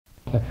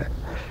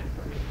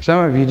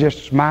Some of you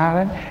just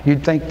smiling.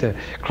 You'd think the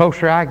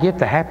closer I get,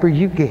 the happier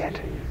you get.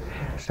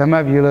 Some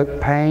of you look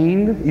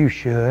pained. You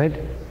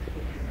should.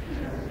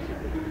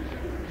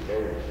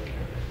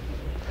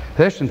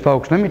 Listen,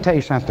 folks, let me tell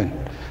you something.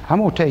 I'm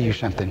going to tell you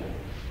something.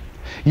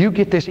 You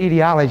get this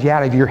ideology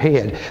out of your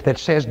head that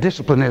says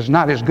discipline is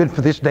not as good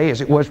for this day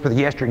as it was for the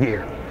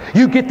yesteryear.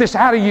 You get this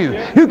out of you.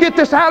 You get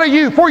this out of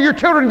you before your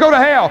children go to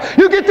hell.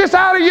 You get this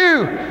out of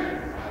you.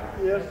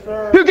 Yes,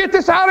 sir. You get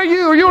this out of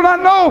you, or you'll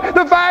not know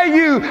the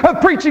value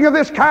of preaching of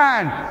this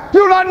kind.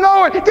 You'll not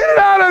know it. Get it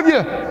out of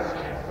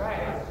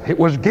you. It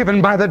was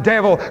given by the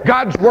devil.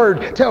 God's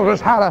Word tells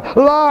us how to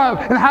love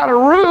and how to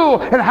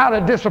rule and how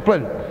to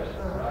discipline.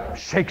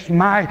 Shakes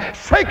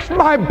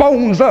my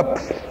bones up.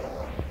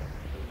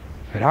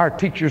 That our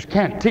teachers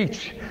can't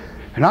teach,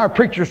 and our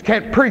preachers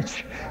can't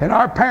preach, and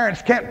our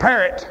parents can't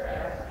parrot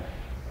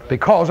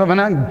because of an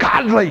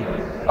ungodly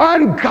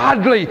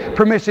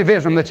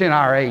permissivism that's in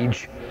our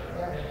age.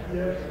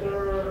 Yes,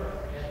 sir.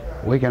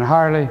 We can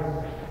hardly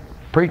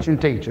preach and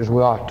teach as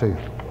we ought to.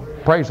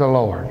 Praise the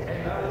Lord.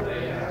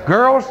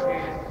 Girls,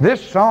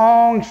 this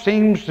song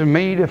seems to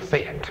me to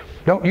fit.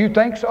 Don't you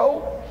think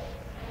so?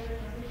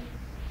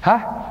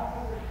 Huh?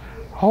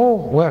 Oh,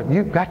 well,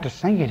 you've got to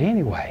sing it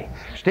anyway.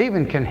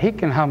 Stephen can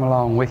hum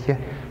along with you.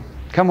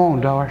 Come on,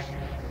 Doris.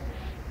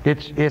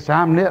 It's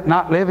I'm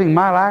not living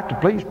my life to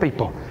please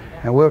people.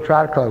 And we'll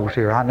try to close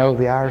here. I know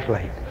the hour's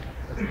late.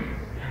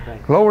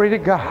 Glory to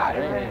God.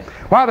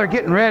 While they're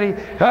getting ready,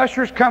 the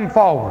ushers come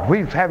forward.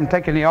 We haven't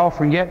taken the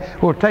offering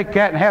yet. We'll take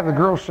that and have the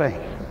girls sing.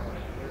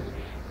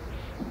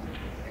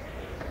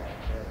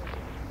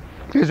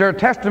 Is there a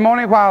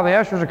testimony while the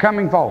ushers are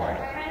coming forward?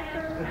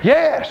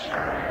 Yes.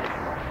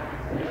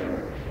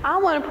 I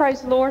want to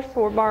praise the Lord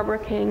for Barbara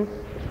King.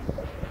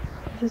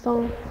 Is this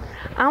on?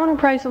 I want to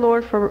praise the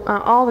Lord for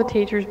all the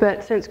teachers,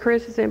 but since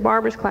Chris is in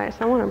Barbara's class,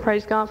 I want to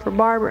praise God for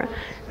Barbara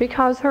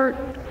because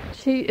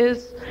she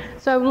is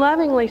so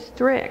lovingly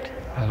strict,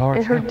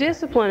 and her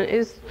discipline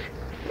is,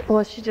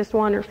 well, she's just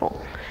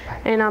wonderful.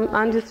 And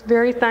I'm just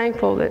very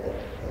thankful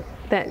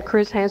that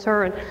Chris has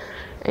her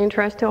and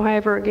trust he'll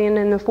have her again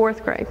in the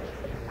 4th grade.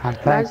 I'm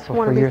thankful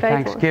for your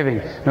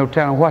thanksgiving. No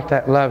telling what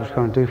that love is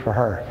going to do for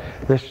her.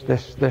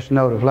 This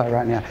note of love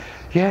right now.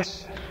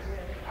 Yes,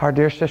 our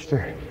dear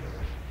sister.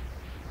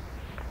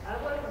 I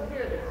wasn't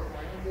here this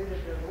morning due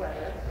to the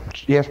weather.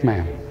 Yes,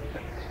 ma'am.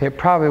 It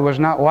probably was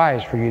not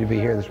wise for you to be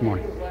here this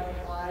morning. It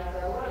wasn't wise.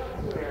 I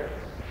wasn't here.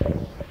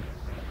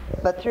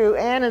 But through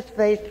Anna's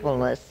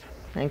faithfulness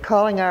and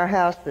calling our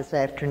house this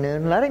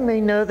afternoon, letting me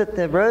know that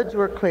the roads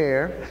were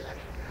clear,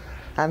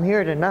 I'm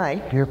here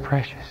tonight. You're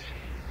precious.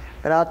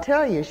 But I'll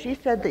tell you, she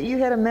said that you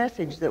had a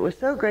message that was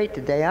so great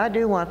today. I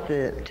do want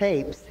the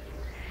tapes,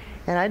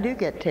 and I do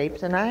get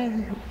tapes, and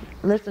I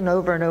listen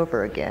over and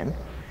over again.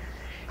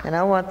 And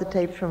I want the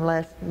tapes from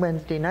last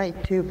Wednesday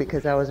night, too,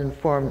 because I was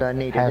informed I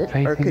needed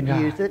it, or could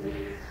use it,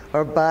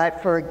 or buy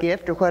it for a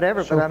gift, or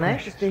whatever, but I'm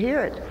anxious to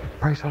hear it.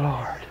 Praise the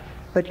Lord.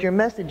 But your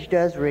message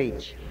does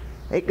reach.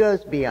 It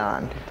goes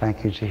beyond.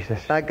 Thank you,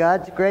 Jesus. By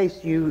God's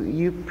grace,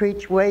 you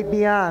preach way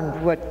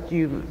beyond what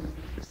you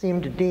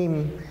seem to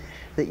deem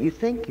that you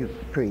think you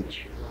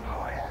preach.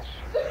 Oh, yes.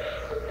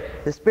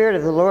 The Spirit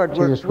of the Lord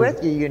works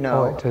with you, you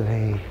know. Owe it to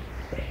thee.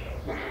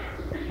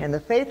 And the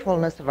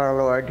faithfulness of our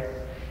Lord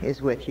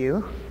is with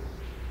you,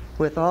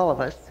 with all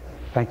of us.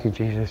 Thank you,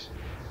 Jesus.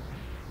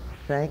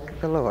 Thank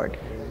the Lord.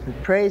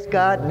 And praise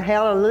God and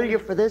hallelujah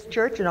for this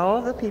church and all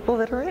of the people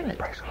that are in it.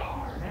 Praise the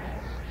Lord.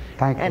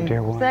 Thank you,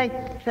 dear one.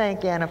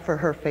 Thank Anna for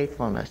her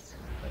faithfulness.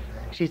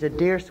 She's a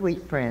dear,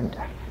 sweet friend.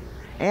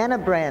 Anna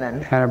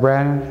Brannon. Anna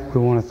Brannon, we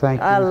want to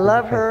thank you. I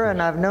love her,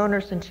 and I've known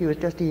her since she was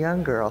just a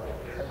young girl.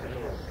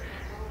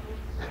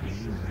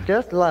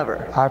 Just love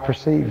her. I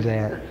perceived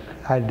that.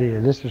 I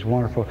did. This is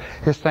wonderful.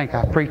 Just think,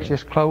 I preached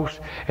this close,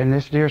 and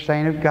this dear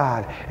saint of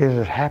God is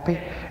as happy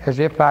as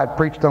if I'd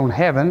preached on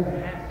heaven.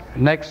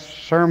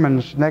 Next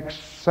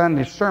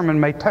Sunday's sermon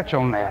may touch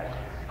on that,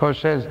 because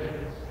it says,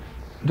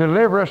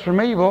 deliver us from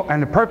evil,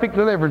 and the perfect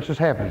deliverance is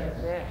heaven.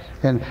 Yes.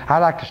 And I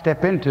like to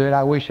step into it.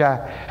 I wish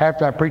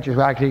after I preach this,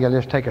 I could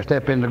just take a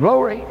step into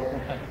glory.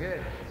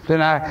 Good.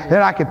 Then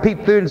I could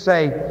peep through and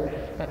say,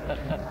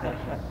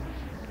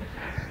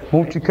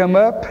 won't you come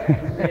up?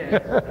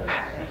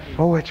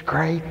 Oh, it's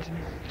great.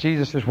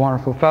 Jesus is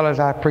wonderful. Fellas,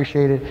 I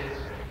appreciate it.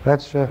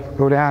 Let's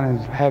go down and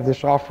have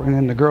this offering,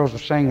 and the girls will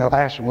sing the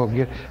last, and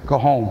we'll go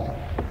home.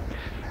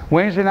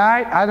 Wednesday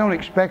night, I don't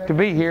expect to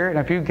be here, and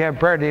if you have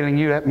prayer dealing,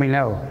 you let me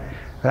know.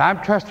 But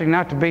I'm trusting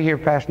not to be here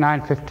past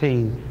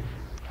 9:15.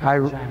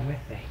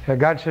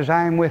 God says,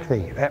 I am with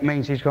thee. That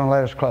means He's going to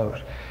let us close.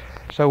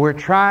 So we're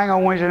trying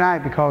on Wednesday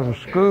night because of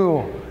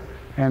school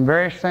and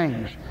various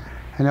things.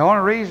 And the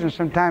only reason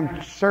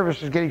sometimes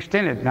services get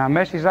extended, now a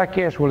message like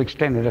this will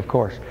extend it, of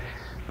course.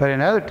 But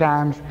in other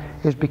times,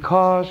 is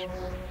because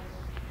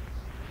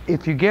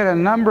if you get a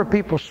number of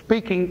people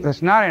speaking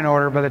that's not in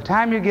order, by the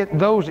time you get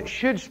those that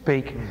should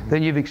speak,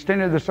 then you've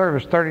extended the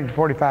service 30 to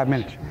 45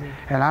 minutes.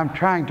 And I'm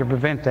trying to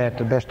prevent that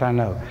the best I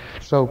know.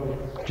 So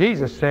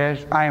Jesus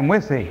says, I am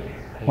with thee.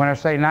 when I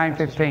say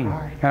 9:15.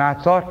 And I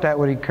thought that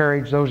would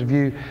encourage those of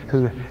you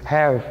who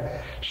have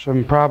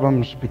some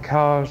problems,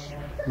 because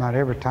not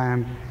every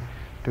time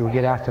do we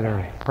get out that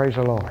early. Praise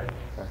the Lord.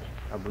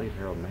 I believe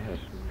Harold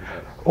Madison.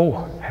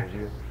 Oh,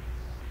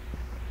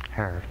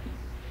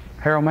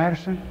 Harold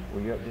Madison?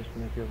 Were you up just to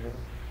make your Harold?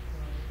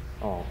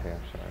 Oh, okay,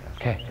 I'm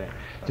sorry.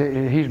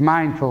 Okay. He's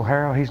mindful,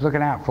 Harold. He's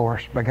looking out for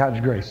us by God's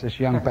grace, this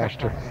young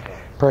pastor.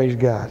 Praise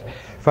God.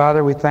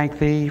 Father, we thank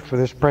Thee for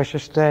this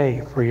precious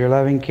day, for Your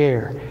loving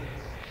care.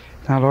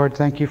 Now, Lord,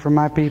 thank You for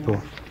my people.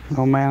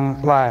 No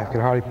man alive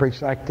could hardly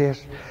preach like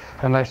this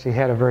unless he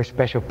had a very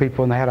special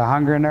people and they had a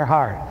hunger in their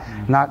heart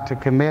not to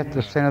commit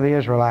the sin of the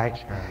Israelites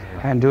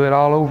and do it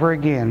all over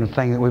again, the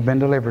thing that we've been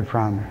delivered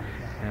from.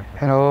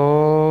 And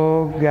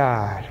oh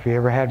God, if You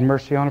ever had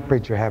mercy on a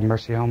preacher, have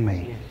mercy on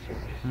me.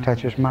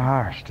 Touches my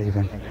heart,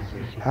 Stephen.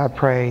 I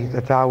pray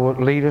that Thou wilt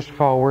lead us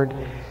forward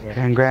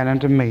and grant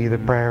unto me the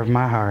prayer of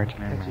my heart.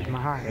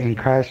 In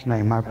Christ's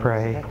name I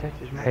pray.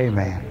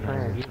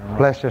 Amen.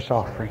 Bless this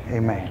offering.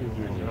 Amen.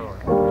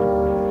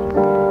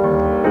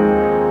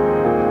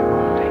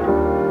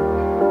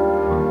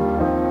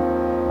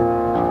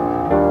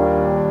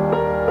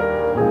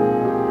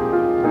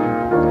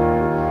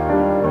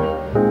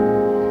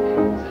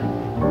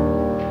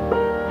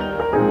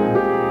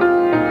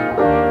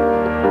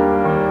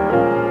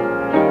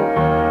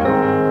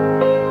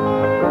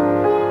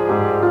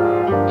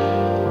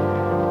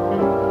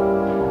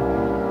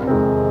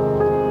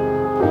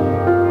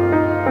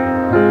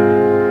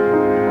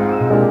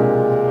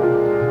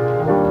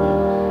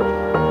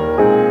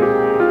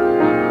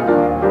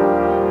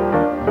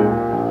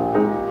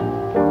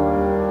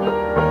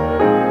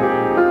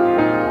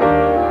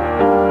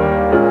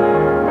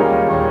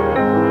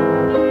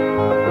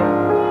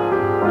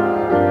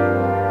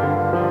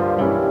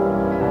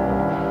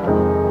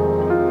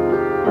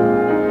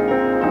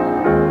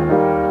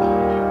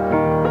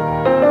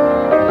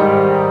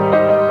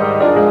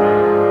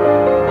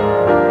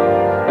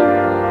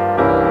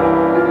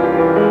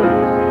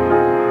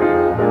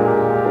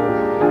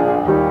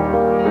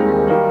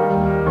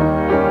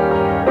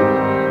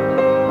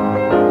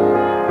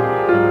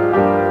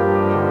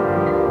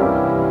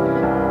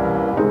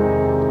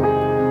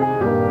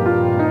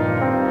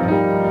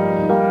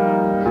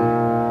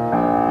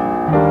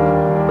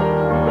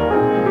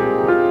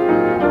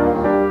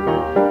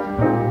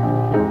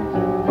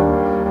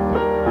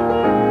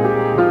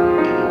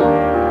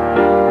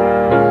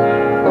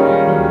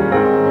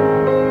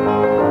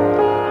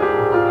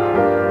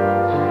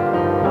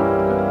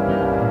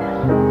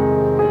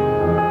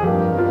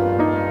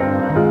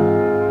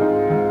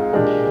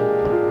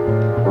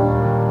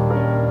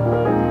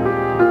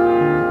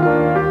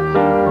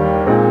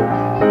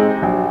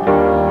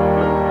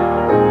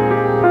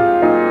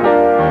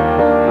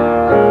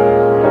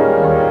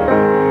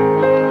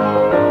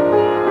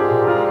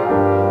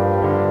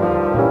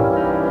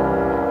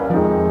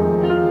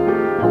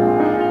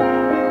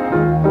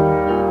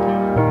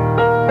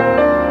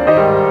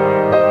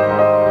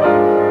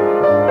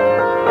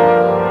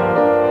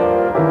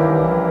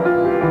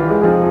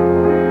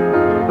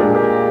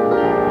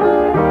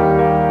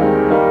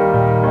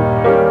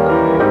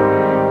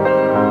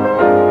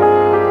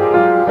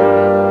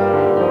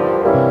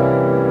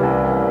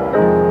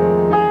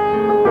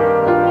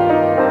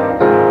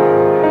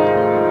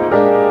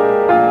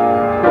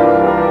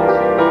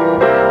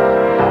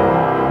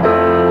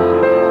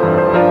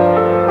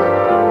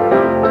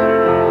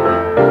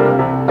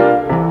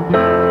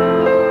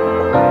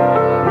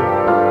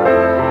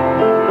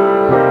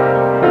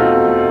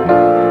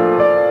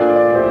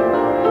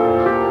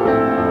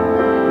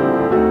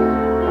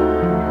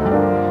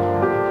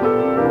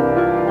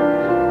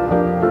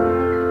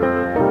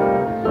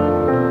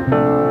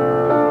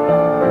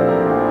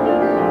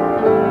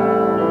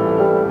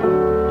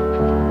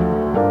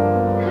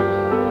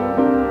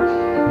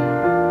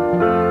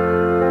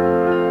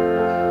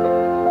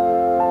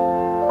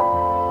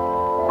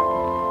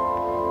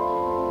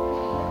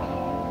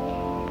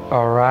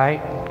 All right.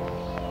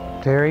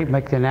 Terry,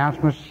 make the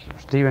announcements.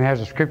 Stephen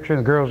has a scripture.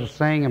 The girls will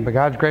sing, and by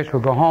God's grace,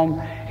 we'll go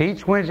home.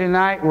 Each Wednesday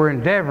night, we're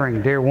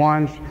endeavoring, dear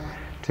ones,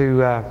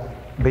 to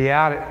be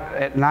out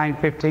at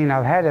 9:15.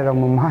 I've had it on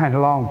my mind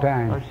a long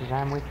time.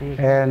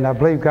 And I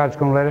believe God's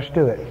going to let us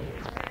do it.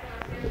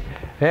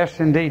 Yes,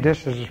 indeed,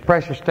 this is a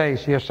precious day.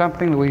 See, it's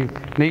something that we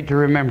need to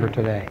remember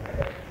today.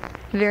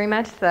 Very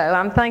much so.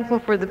 I'm thankful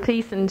for the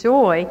peace and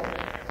joy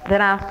that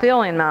I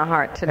feel in my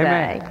heart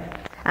today. Amen.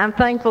 I'm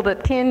thankful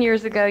that 10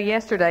 years ago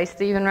yesterday,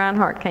 Stephen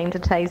Reinhardt came to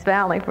Tays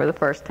Valley for the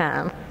first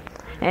time.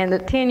 And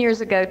that 10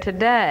 years ago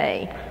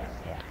today,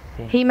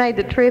 he made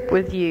the trip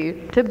with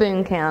you to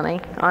Boone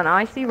County on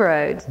icy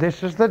roads.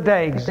 This is the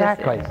day,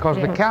 exactly, because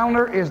the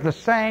calendar is the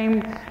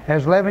same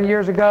as 11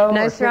 years ago.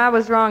 No, sir, I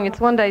was wrong. It's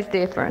one day's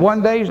difference.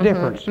 One day's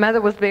difference.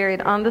 Mother was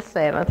buried on the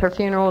 7th. Her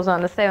funeral was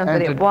on the 7th,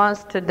 but it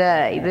was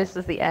today. This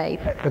is the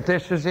 8th. But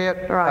this is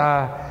it.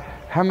 Right.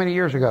 How many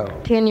years ago?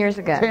 10 years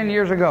ago. 10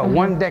 years ago,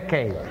 1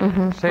 decade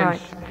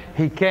since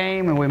he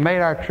came, and we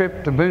made our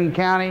trip to Boone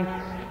County.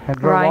 and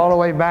drove Right. all the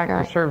way back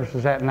Right. to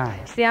services that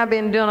night. See, I've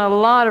been doing a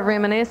lot of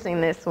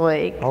reminiscing this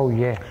week. Oh,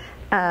 yeah.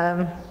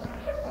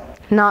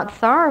 Not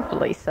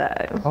sorrowfully so.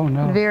 Oh,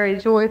 no. Very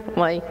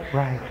joyfully.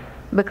 Right.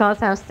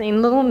 Because I've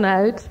seen little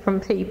notes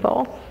from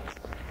people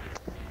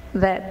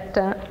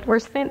that were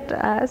sent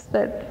to us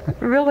that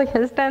really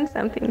has done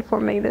something for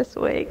me this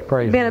week.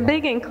 Praise Been the a Lord.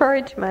 big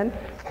encouragement.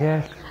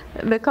 Yes.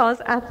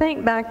 Because I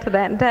think back to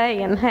that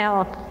day and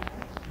how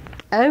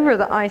over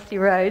the icy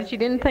roads, you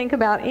didn't think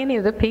about any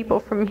of the people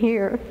from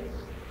here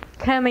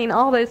coming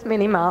all those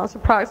many miles,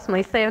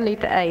 approximately 70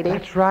 to 80.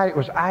 That's right. It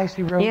was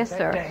icy road Yes, that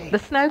sir. day. The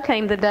snow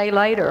came the day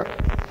later.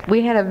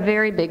 We had a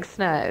very big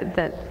snow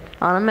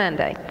on a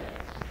Monday.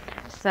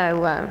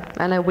 So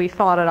I know we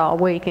fought it all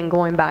week and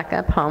going back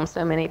up home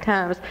so many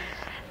times.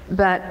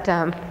 But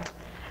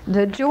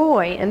the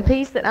joy and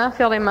peace that I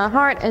felt in my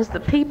heart as the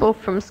people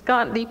from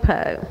Scott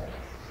Depot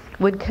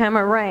would come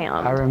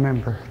around. I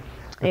remember.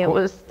 It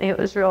was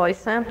really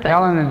something.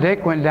 Helen and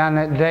Dick went down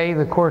that day.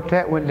 The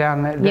quartet went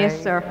down that day.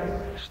 Yes, sir.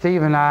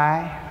 Steve and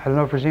I don't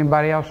know if there's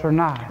anybody else or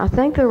not. I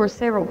think there were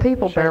several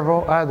people.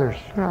 Several others.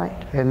 Right.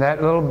 In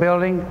that little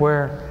building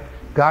where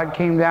God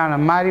came down a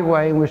mighty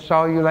way, and we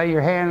saw you lay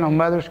your hand on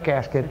Mother's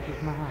casket,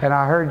 and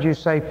I heard you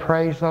say,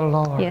 "Praise the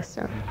Lord." Yes,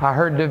 sir. I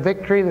heard the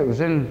victory that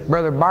was in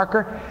Brother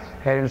Barker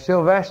and in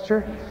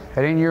Sylvester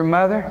and in your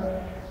mother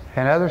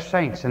and other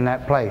saints in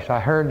that place. I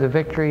heard the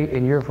victory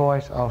in your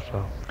voice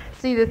also.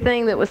 See, the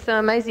thing that was so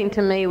amazing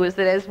to me was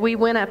that as we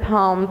went up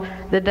home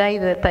the day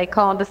that they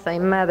called to say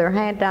Mother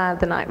had died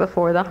the night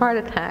before the heart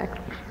attack,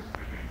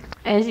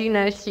 as you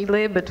know, she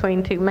lived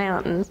between two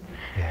mountains.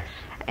 Yes.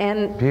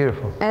 And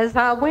Beautiful. as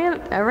I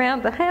went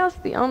around the house,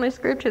 the only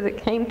scripture that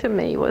came to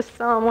me was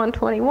Psalm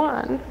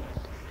 121.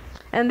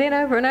 And then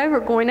over and over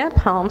going up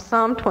home,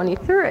 Psalm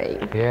 23.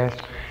 Yes.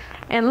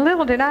 And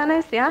little did I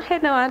know, see, I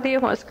had no idea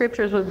what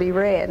scriptures would be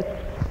read.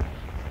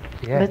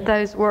 Yes. But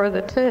those were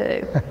the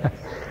two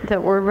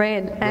that were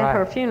read at her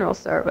Right. funeral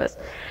service.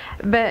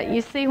 But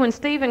you see, when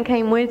Stephen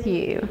came with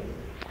you,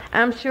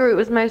 I'm sure it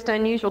was most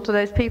unusual to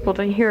those people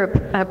to hear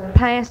a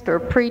pastor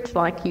preach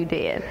like you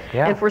did.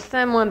 Yeah. And for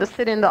someone to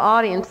sit in the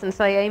audience and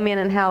say amen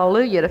and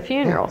hallelujah at a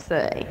funeral,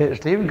 see.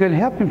 Stephen couldn't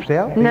help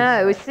himself.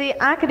 No, see,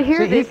 I could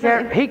hear See,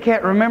 this. he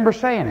can't remember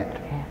saying it.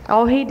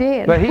 Oh, he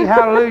did. But he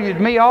hallelujah'd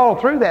me all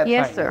through that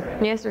Yes, thing. sir.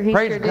 Yes, sir. He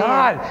Praise sure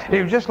God.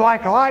 It was just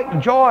like light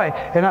and joy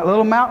in that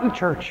little mountain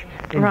church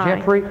in Right.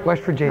 Jeffrey,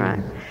 West Virginia.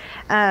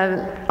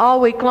 Right.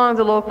 All week long,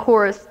 the little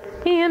chorus,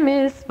 "Him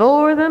is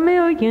for the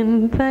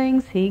million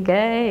things he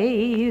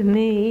gave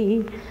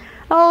me."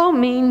 Oh,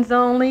 means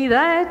only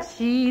that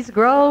she's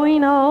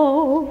growing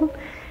old.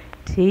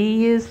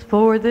 T is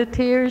for the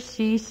tears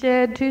she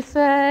shed to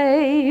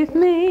save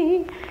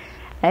me.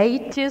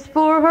 H is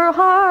for her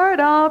heart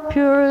of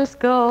purest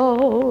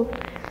gold.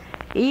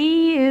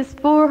 E is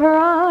for her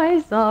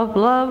eyes of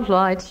love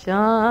light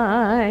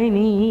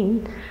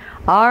shining.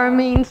 R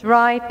means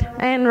right,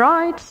 and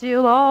right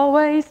she'll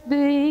always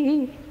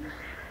be.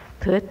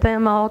 Put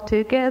them all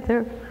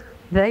together,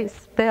 they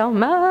spell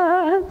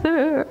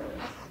mother.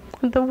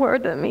 The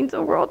word that means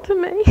the world to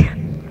me,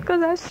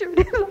 because I sure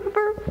do love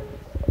her.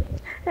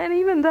 And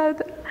even though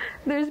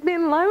there's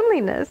been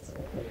loneliness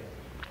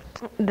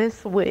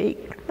this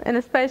week, and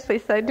especially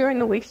so during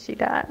the week she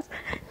dies,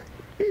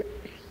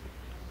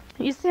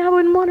 you see, I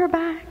wouldn't want her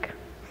back.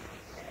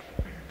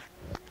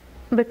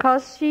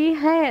 Because she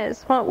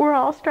has what we're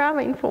all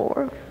striving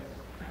for.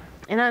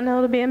 And I know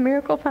it'll be a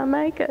miracle if I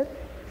make it.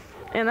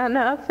 And I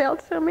know I've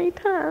failed so many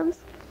times.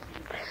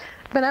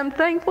 But I'm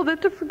thankful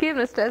that the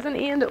forgiveness doesn't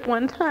end at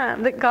one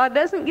time, that God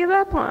doesn't give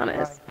up on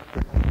us.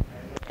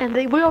 And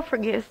He will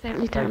forgive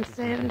 70 times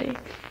 70.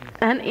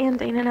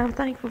 Unending, and I'm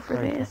thankful for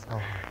this.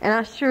 And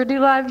I sure do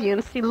love you.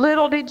 And see,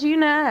 little did you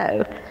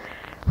know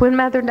when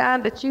Mother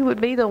died that you would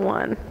be the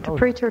one to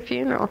preach her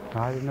funeral.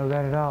 I didn't know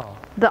that at all.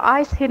 The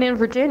ice hit in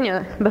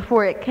Virginia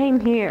before it came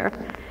here.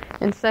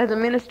 And so the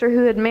minister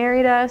who had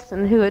married us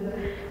and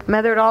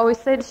Mother had always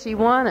said she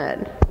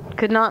wanted,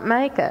 could not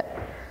make it.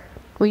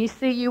 Well, you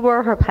see, you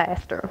were her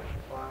pastor.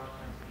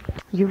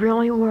 You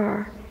really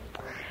were.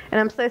 And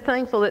I'm so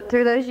thankful that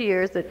through those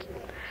years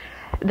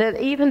that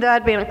even though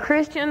I'd been a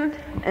Christian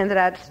and that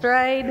I'd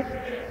strayed,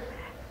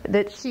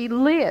 that she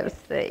lives,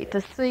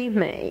 to see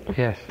me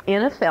Yes.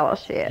 in a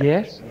fellowship.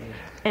 Yes.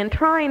 And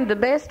trying the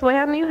best way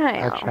I knew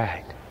how That's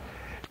right.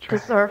 to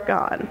serve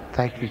God.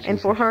 Thank you, Jesus. And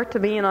for her to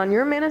be in on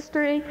your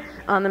ministry,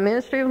 on the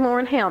ministry of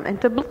Lauren Helm,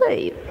 and to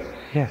believe.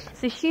 Yes.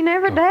 See, she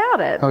never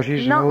doubted. Oh,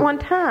 she's not one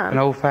time. an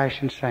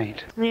old-fashioned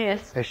saint.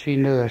 Yes. As she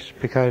knew us,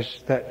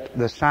 because that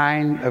the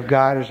sign of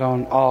God is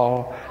on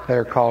all that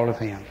are called of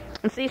Him.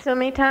 And see, so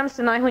many times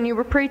tonight when you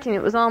were preaching,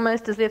 it was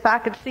almost as if I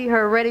could see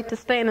her ready to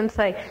stand and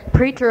say,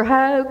 "Preacher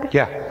Hogue."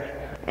 Yeah.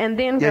 And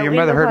then Yeah, go your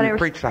mother into heard whatever. me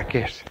preach like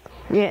this.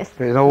 Yes.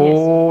 In an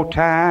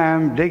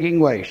old-time digging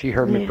way, she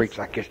heard me Yes. preach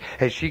like this.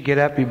 And she'd get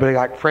up, you'd be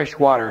like fresh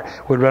water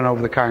would run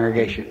over the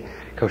congregation.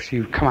 Because she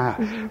would come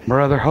out,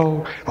 Brother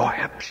Hogue, oh,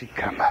 yep, she'd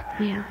come up.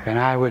 Yeah. And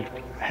I would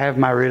have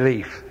my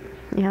relief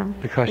Yeah.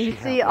 Because you she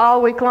see, helped.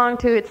 all week long,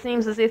 too, it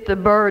seems as if the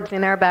birds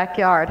in our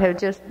backyard have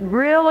just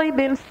really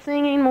been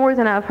singing more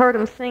than I've heard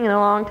them sing in a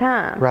long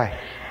time. Right.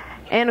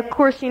 And, of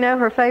course, you know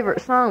her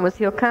favorite song was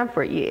He'll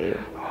Comfort You.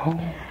 Oh,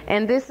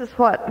 And this is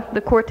what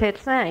the quartet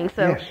sang.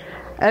 So yes.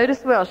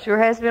 Otis Wells sure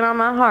has been on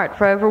my heart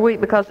for over a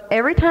week because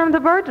every time the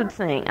birds would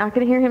sing, I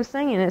could hear him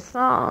singing his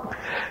song.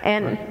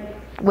 And,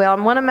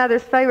 well, one of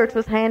Mother's favorites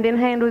was Hand in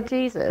Hand with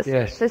Jesus.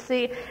 Yes. So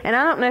see, and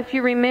I don't know if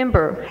you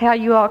remember how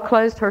you all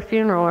closed her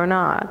funeral or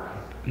not.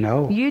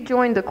 No. You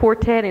joined the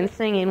quartet in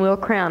singing We'll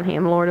Crown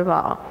Him Lord of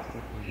All.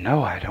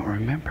 No, I don't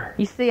remember.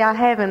 You see, I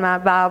have in my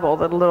Bible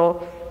the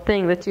little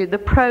thing that the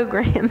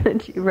program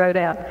that you wrote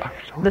out,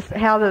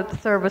 how the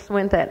service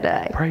went that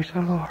day. Praise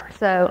the Lord.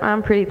 So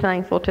I'm pretty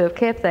thankful to have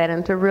kept that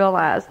and to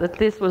realize that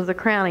this was the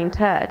crowning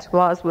touch,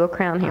 was We'll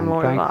Crown Him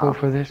Lord of All. I'm thankful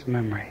for this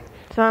memory.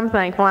 So I'm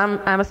thankful.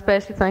 I'm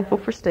especially thankful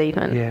for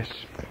Stephen. Yes.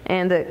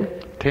 And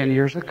that, 10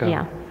 years ago,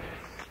 yeah,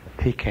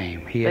 he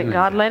came. He that and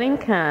God Linda. let him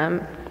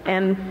come.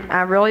 And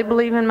I really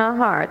believe in my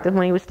heart that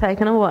when he was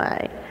taken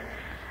away,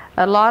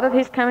 a lot of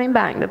his coming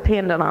back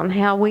depended on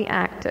how we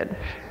acted.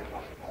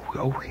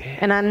 Oh, yeah.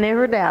 And I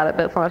never doubted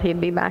but thought he'd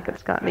be back at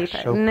Scott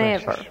Depot. so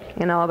Never precious.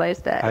 in all those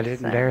days. I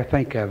didn't dare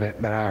think of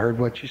it, but I heard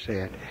what you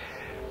said.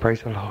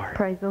 Praise the Lord.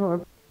 Praise the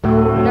Lord.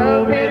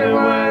 No bitter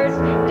words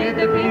did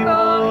the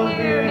people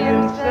hear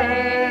him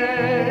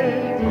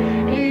say.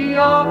 He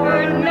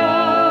offered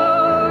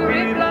no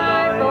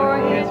reply for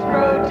his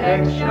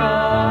protection.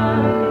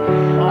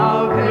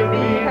 All could be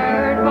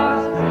heard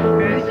was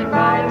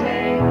crucify,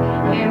 take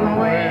him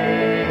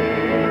away.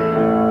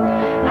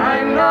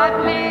 I'm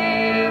not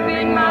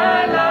living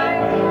my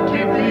life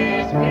to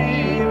please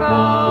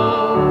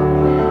people.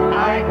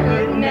 I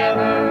could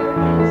never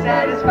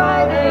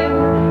satisfy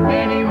them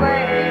anyway.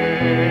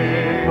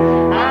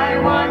 I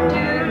want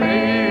to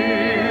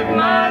live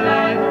my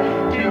life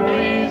to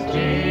please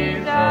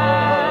Jesus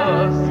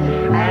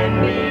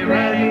and be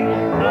ready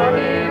for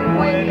him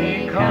when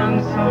he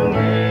comes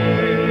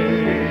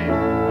someday.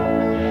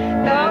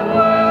 The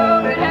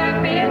world would have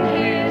been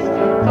his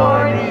for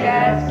the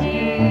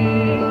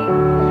asking.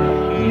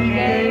 He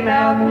gave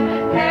up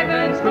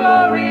heaven's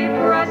glory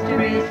for us to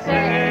be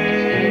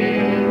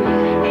saved.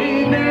 He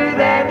knew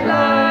that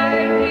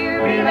life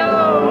here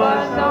below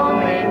was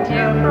only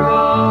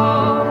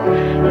temporal.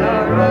 The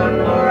road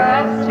for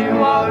us to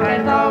walk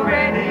has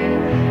already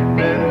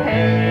been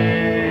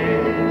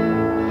paved.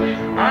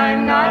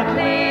 I'm not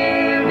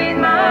living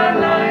my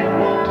life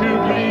to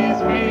please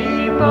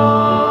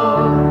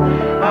people.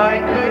 I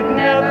could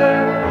never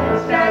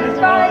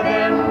satisfy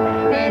them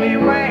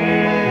anyway.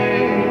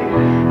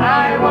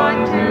 I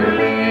want to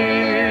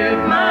live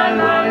my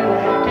life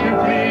to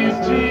please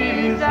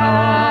Jesus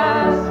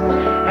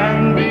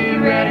and be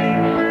ready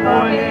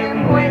for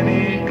him when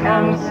he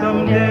comes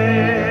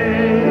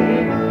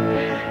someday.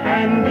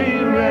 And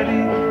be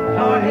ready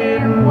for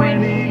him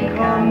when he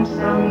comes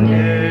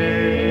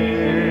someday.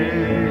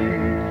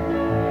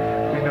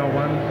 We know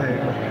one thing.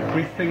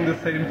 We sing the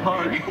same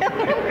part.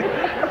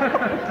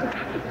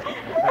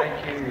 Thank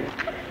you.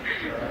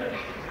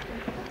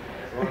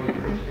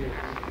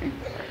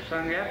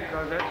 Sung that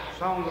because that's the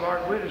song the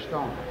Lord witnessed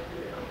on.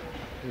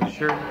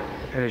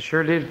 And it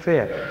sure did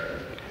fit.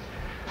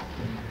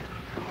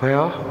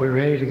 Well, we're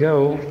ready to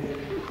go.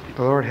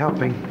 The Lord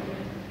helping.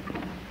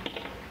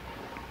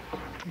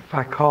 If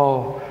I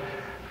call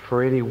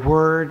for any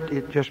word,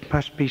 it just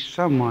must be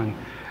someone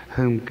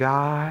whom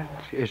God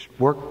has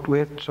worked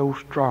with so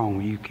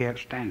strong you can't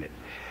stand it.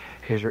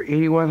 Is there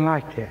anyone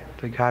like that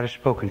God has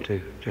spoken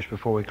to just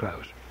before we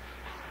close?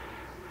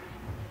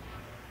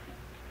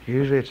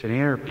 Usually it's an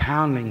inner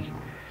pounding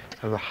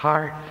of the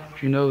heart.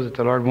 You know that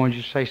the Lord wanted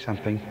you to say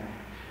something.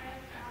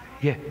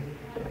 Yeah.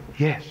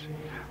 Yes.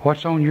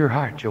 What's on your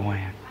heart,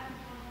 Joanne?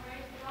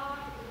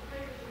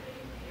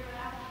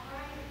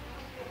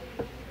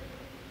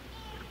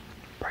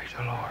 Praise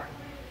the Lord.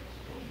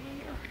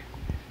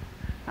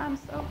 I'm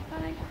so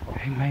thankful.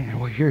 Amen.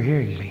 Well, you're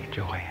hearing me,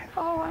 Joanne.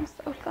 Oh, I'm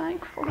so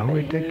thankful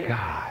Glory to be to here.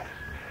 God.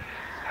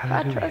 I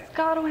Hallelujah. trust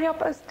God will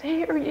help us to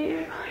hear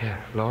you.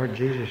 Yeah, Lord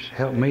Jesus,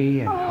 help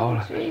me and all Oh, of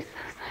us. Jesus,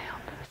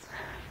 help us.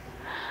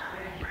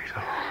 Praise the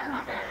Lord.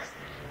 Help us.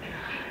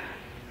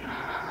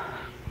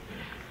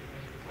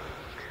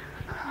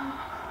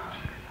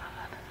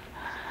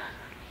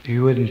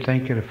 You wouldn't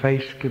think that a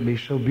face could be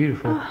so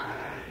beautiful,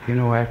 you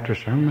know, after a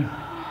sermon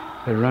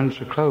that runs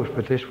so close,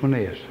 but this one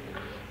is.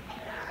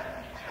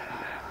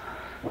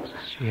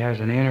 She has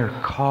an inner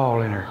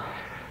call in her.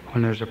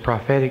 When there's a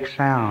prophetic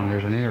sound,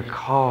 there's an inner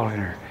call in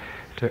her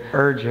to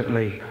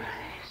urgently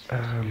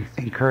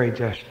encourage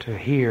us to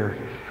hear,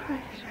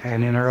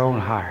 and in her own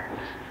heart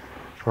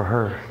for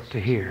her to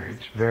hear.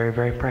 It's very,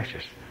 very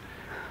precious.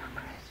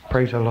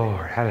 Praise the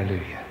Lord.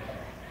 Hallelujah.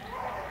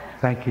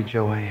 Thank you,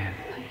 Joanne.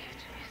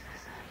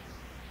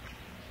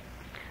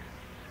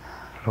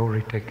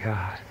 Glory to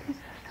God.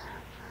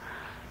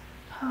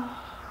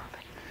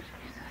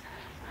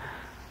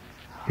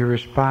 Your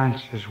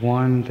response is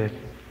one that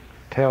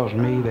tells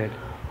me that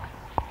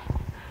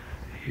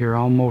You're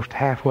almost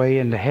halfway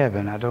into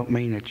heaven. I don't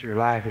mean that your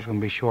life is going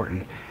to be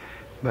shortened,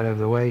 but of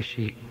the way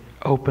she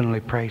openly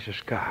praises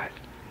God.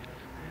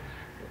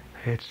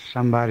 It's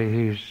somebody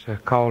who's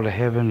called to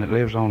heaven that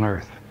lives on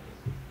earth.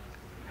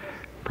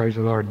 Praise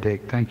the Lord,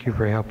 Dick. Thank you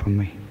for helping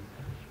me.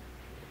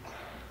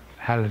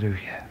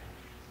 Hallelujah.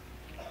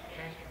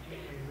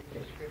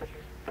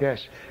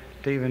 Yes,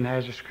 Stephen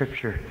has a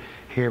scripture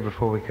here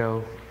before we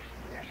go.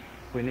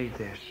 We need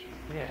this.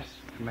 Yes.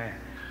 Amen.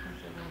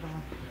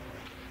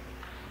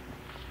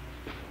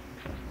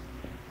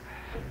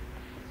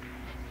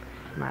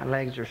 My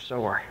legs are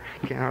sore.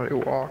 I can hardly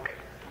walk.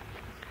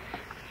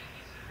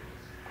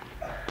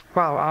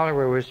 While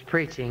Oliver was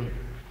preaching,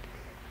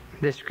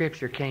 this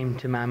scripture came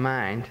to my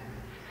mind,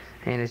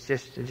 and it's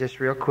just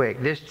real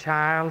quick. This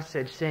child,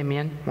 said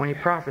Simeon, when he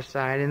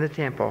prophesied in the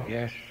temple.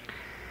 Yes.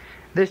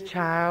 This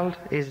child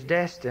is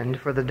destined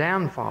for the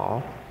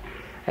downfall,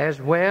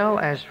 as well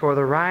as for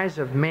the rise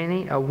of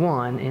many a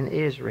one in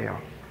Israel.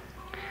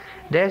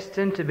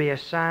 Destined to be a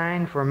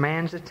sign for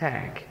man's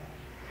attack,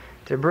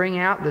 to bring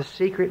out the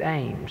secret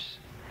aims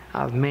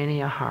of many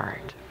a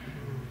heart.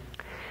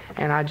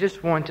 And I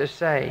just want to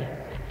say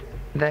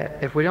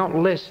that if we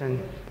don't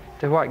listen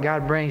to what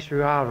God brings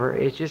through Oliver,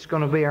 it's just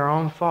going to be our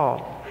own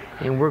fault,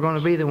 and we're going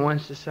to be the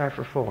ones to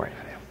suffer for it.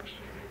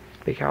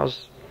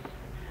 Because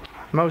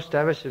most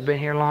of us have been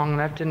here long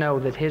enough to know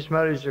that his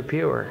motives are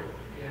pure,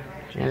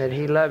 and that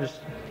he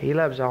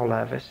loves all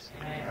of us.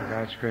 For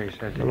God's grace,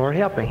 The Lord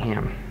helping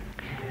him.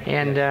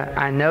 And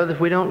I know that if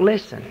we don't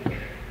listen,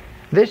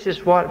 this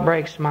is what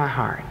breaks my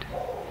heart.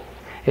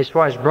 It's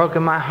what has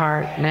broken my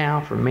heart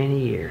now for many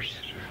years.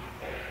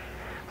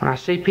 When I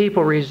see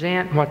people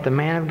resent what the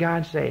man of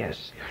God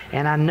says,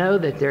 and I know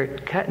that they're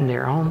cutting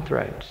their own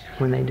throats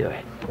when they do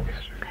it.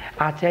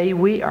 I tell you,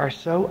 we are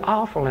so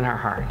awful in our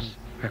hearts.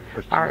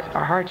 Our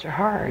hearts are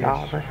hard,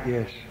 Oliver.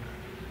 Yes.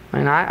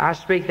 And I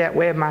speak that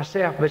way of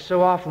myself, but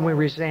so often we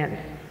resent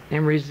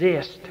and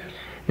resist.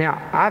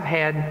 Now, I've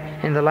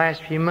had, in the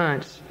last few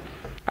months,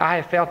 I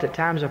have felt at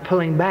times of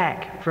pulling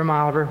back from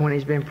Oliver when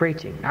he's been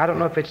preaching. I don't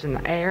know if it's in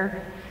the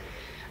air.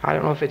 I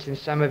don't know if it's in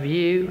some of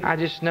you. I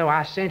just know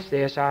I sense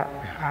this.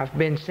 I've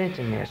been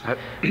sensing this.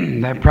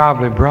 That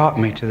probably brought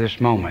me to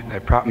this moment.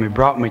 That probably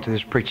brought me to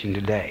this preaching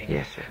today.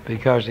 Yes, sir.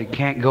 Because it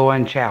can't go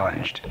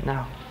unchallenged.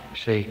 No.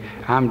 See,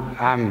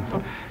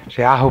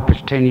 I hope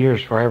it's 10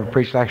 years before I ever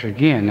preach like this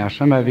again. Now,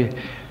 some of you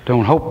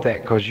don't hope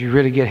that because you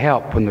really get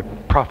help when the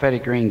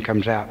prophetic ring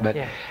comes out. But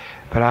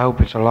I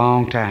hope it's a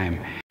long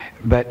time.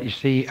 But you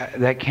see,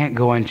 that can't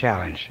go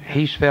unchallenged.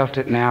 He's felt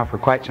it now for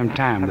quite some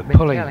time. The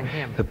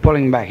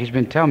pulling back. He's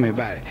been telling me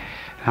about it.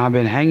 And I've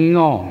been hanging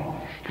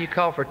on. You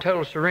called for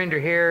total surrender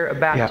here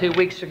about 2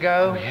 weeks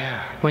ago. Oh,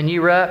 yeah. When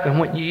you were up and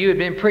when you had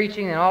been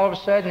preaching, and all of a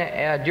sudden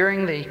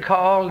during the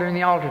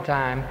altar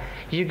time,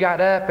 you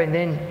got up and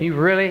then you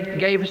really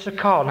gave us a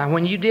call. Now,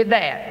 when you did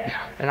that,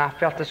 and I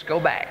felt us go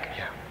back.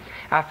 Yeah.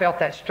 I felt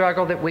that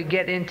struggle that we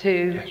get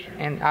into,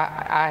 and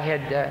I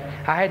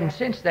hadn't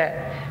sensed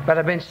that, but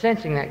I've been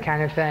sensing that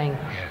kind of thing,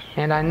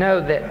 and I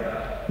know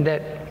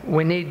that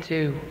we need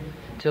to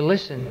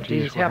listen.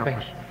 Jesus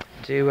helping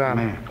to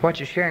what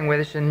you're sharing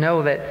with us, and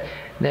know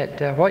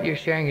that what you're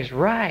sharing is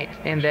right,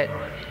 and that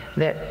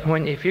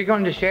if you're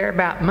going to share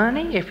about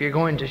money, if you're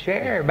going to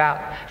share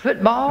about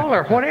football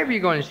or whatever you're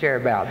going to share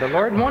about, the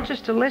Lord wants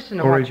us to listen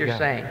to what you're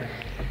saying.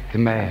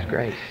 Amen. That's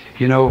great.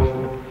 You know,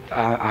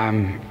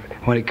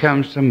 when it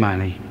comes to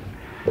money,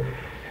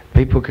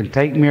 people can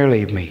take me or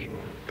leave me.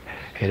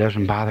 It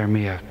doesn't bother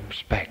me a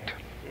speck,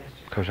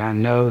 because I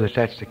know that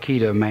that's the key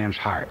to a man's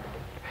heart.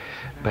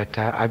 But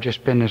I've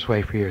just been this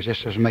way for years.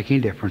 This doesn't make any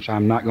difference.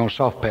 I'm not going to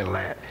soft pedal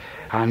that.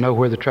 I know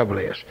where the trouble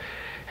is.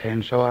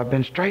 And so I've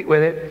been straight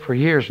with it for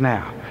years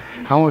now.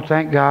 I want to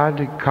thank God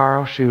that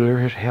Carl Schuler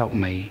has helped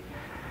me.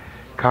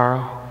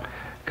 Carl,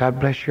 God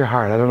bless your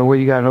heart. I don't know whether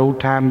you got an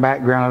old-time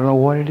background. I don't know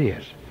what it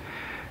is.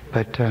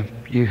 But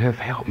you have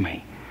helped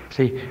me.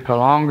 See, the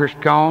longer it's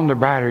gone, the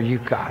brighter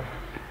you've got.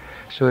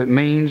 So it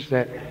means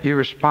that you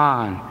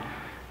respond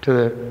to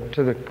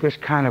this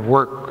kind of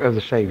work of the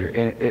Savior.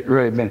 And it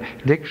really been.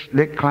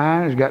 Dick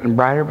Klein has gotten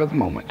brighter by the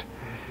moment.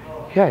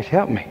 Yeah, he's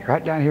helped me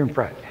right down here in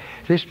front.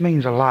 This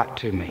means a lot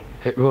to me.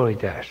 It really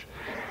does.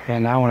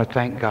 And I want to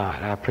thank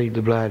God. I plead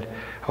the blood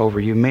over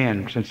you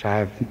men since I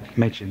have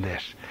mentioned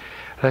this.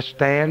 Let's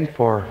stand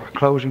for a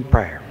closing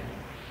prayer.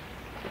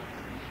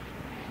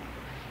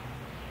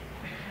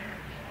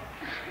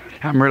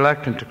 I'm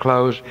reluctant to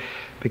close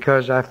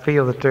because I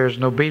feel that there's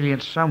an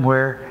obedience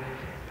somewhere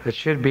that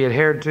should be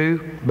adhered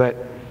to, but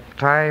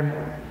time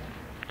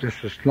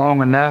just is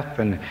long enough,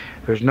 and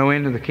there's no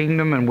end to the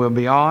kingdom, and we'll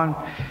be on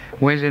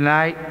Wednesday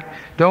night.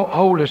 Don't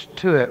hold us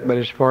to it, but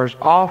as far as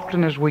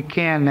often as we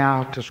can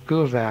now till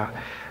school's out,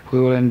 we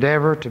will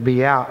endeavor to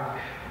be out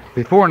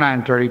before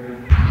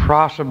 9:30,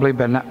 possibly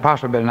by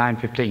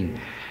 9:15.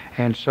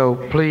 And so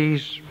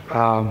please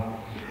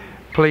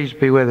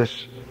be with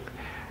us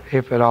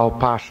if at all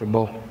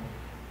possible,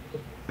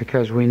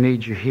 because we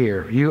need you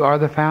here. You are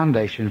the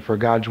foundation for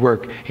God's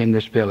work in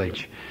this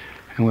village.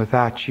 And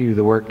without you,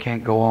 the work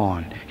can't go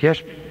on.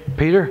 Yes,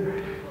 Peter?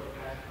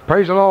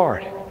 Praise the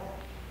Lord.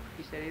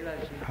 He said he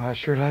loves you. Oh, I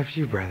sure love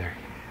you, brother.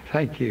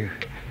 Thank you.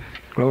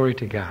 Glory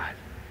to God.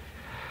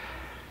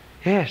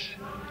 Yes.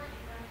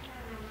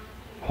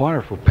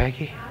 Wonderful,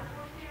 Peggy.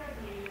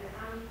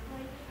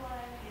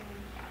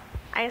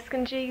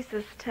 Asking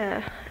Jesus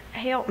to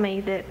help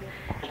me, that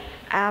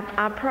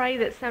I pray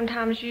that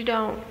sometimes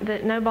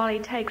that nobody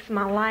takes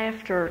my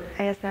laughter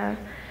as that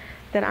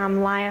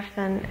I'm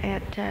laughing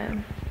at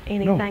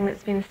anything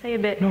that's been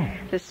said, but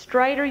the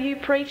straighter you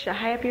preach, the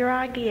happier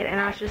I get. And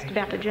I was just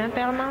about to jump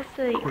out of my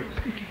seat.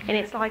 And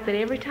it's like that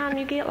every time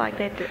you get like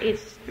that,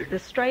 it's the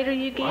straighter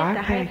you get,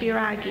 the happier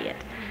I get.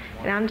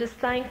 And I'm just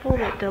thankful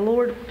that the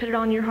Lord put it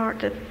on your heart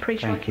to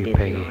preach like you did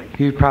tonight. Thank you,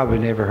 Peggy. You probably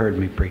never heard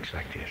me preach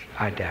like this.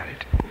 I doubt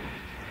it.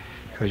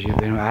 Because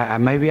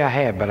maybe I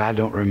have, but I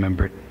don't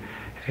remember it.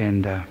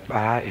 And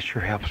it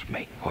sure helps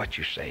me. What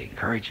you say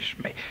encourages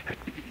me. It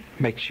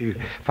makes you,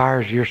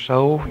 fires your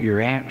soul, your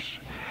aunts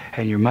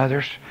and your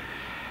mothers.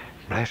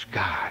 Bless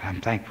God. I'm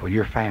thankful.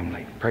 Your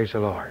family. Praise the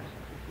Lord.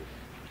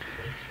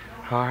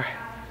 All right.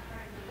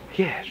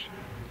 Yes.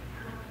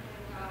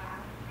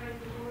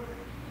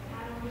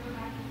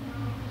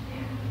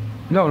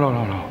 No.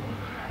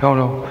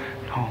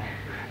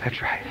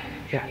 That's right.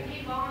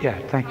 Yeah.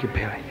 Thank you,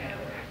 Billy.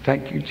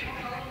 Thank you, Jesus.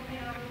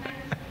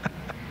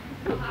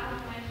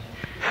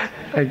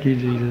 Thank you,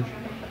 Jesus.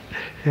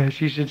 Yeah,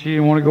 she said she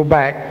didn't want to go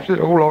back. She said,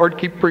 oh, Lord,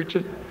 keep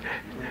preaching.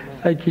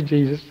 Thank you,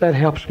 Jesus. That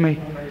helps me.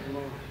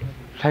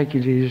 Thank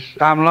you, Jesus.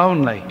 I'm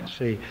lonely.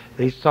 See,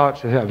 these thoughts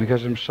have helped me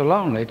because I'm so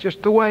lonely. It's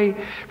just the way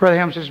Brother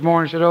Helms this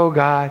morning said, oh,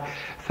 God,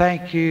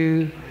 thank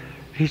you.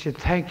 He said,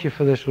 thank you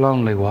for this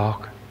lonely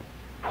walk.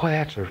 Boy,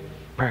 that's a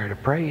prayer to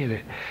pray, isn't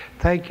it?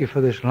 Thank you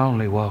for this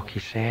lonely walk, he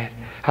said.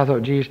 I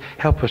thought, Jesus,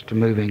 help us to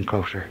move in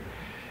closer.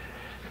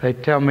 They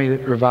tell me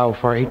that Revival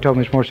Fire, he told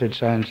me this morning,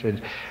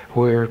 said,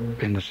 we're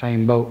in the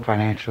same boat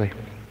financially.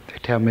 They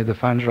tell me the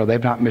funds are,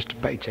 they've not missed a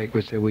paycheck.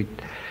 We said, we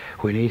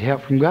need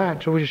help from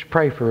God. So we just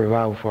pray for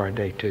Revival Fire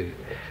Day 2,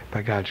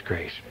 by God's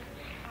grace.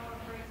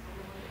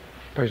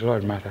 Praise the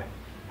Lord, Martha.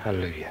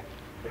 Hallelujah.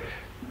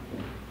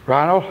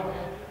 Ronald?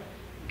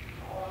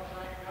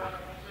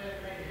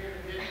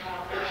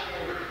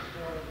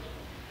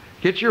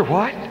 Get your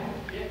what?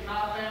 Get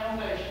my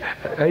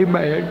foundation.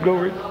 Amen.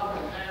 Glory.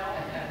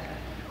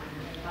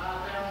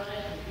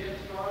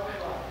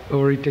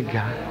 Glory to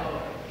God.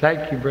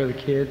 Thank you, Brother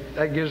Kid.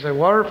 That gives a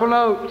wonderful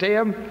note,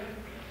 Tim.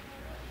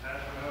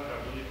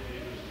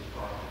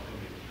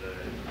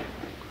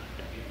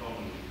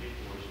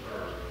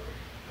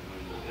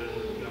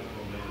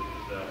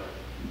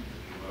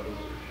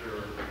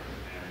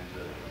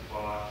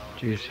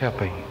 Jesus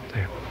helping.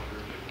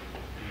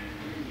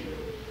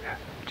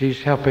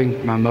 Jesus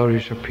helping, my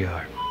motives are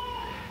pure.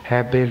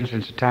 Have been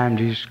since the time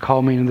Jesus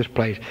called me into this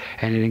place,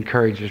 and it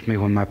encourages me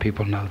when my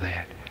people know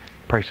that.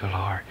 Praise the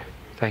Lord.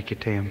 Thank you,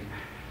 Tim.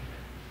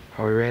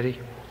 Are we ready?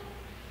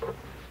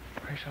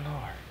 Praise the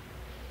Lord.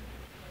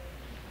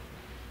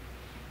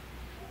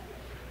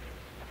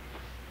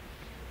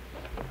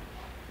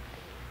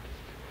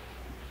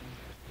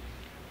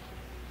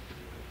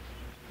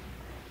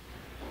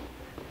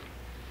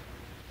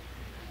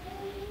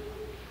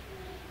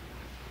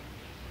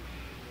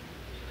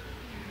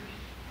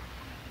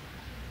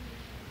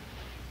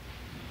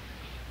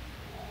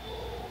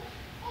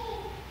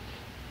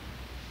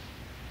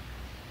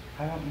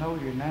 I don't know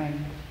your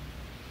name.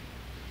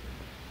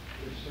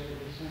 What's your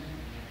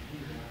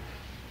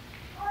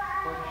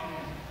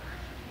name?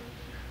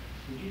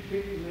 Did you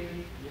speak to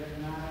me the other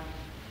night?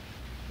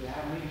 Did I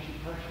meet you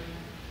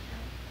personally?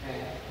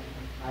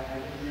 I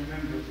didn't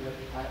remember, but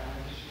I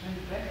just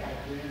didn't think I'd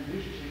been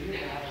introduced to you,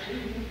 but I've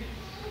seen you.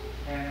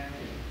 And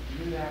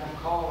you knew I have a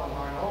call of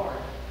our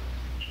Lord.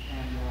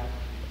 And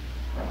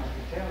I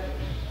could tell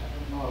this, I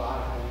don't know a lot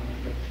about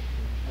you, but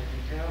I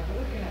could tell by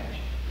looking at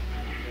you.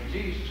 And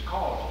Jesus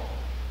called you.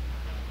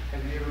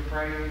 Have you ever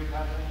prayed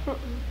about that?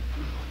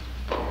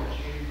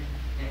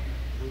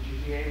 Would you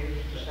be able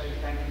to say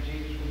thank you,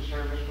 Jesus, for the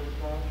service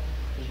with love?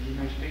 And you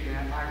may speak in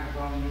that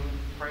microphone and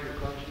pray the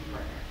closing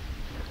prayer.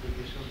 We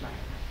be so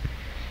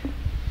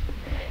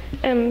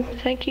thankful.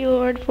 Thank you,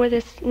 Lord, for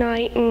this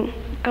night. And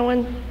I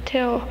want to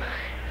tell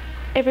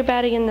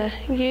everybody in the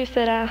youth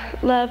that I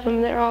love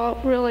them. They're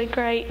all really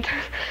great.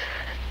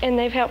 And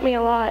they've helped me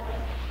a lot.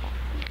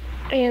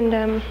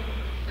 And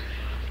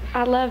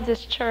I love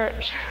this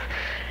church.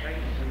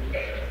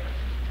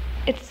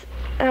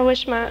 I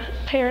wish my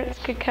parents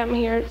could come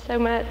here so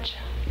much.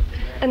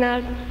 And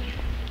I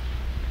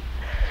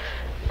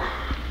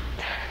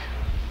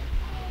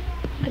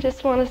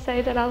just want to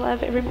say that I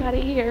love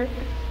everybody here.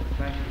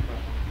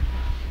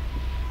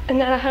 And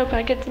that I hope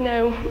I get to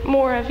know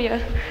more of you.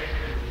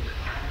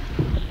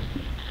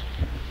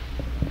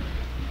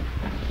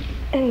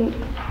 And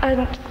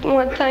I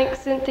want to thank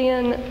Cynthia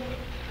and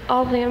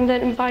all of them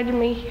that invited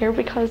me here,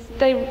 because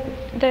they've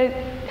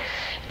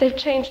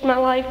changed my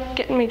life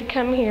getting me to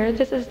come here.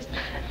 This is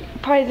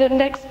probably the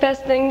next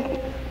best thing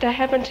that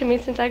happened to me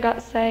since I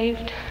got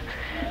saved.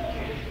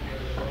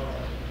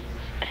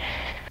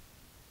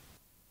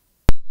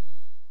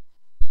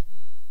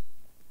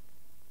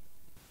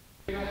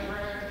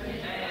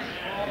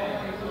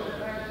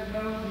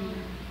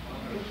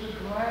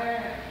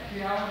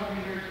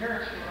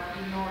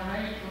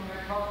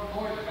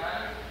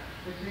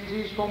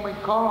 she's going to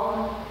be called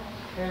on.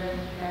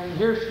 And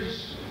here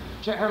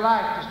her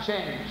life has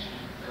changed.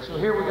 So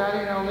here we got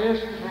in on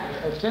this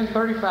at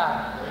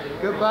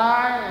 10:35.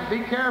 Goodbye, and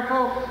be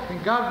careful,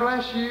 and God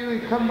bless you,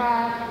 and come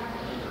back.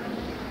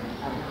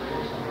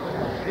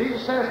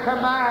 Jesus says,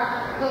 come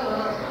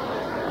back.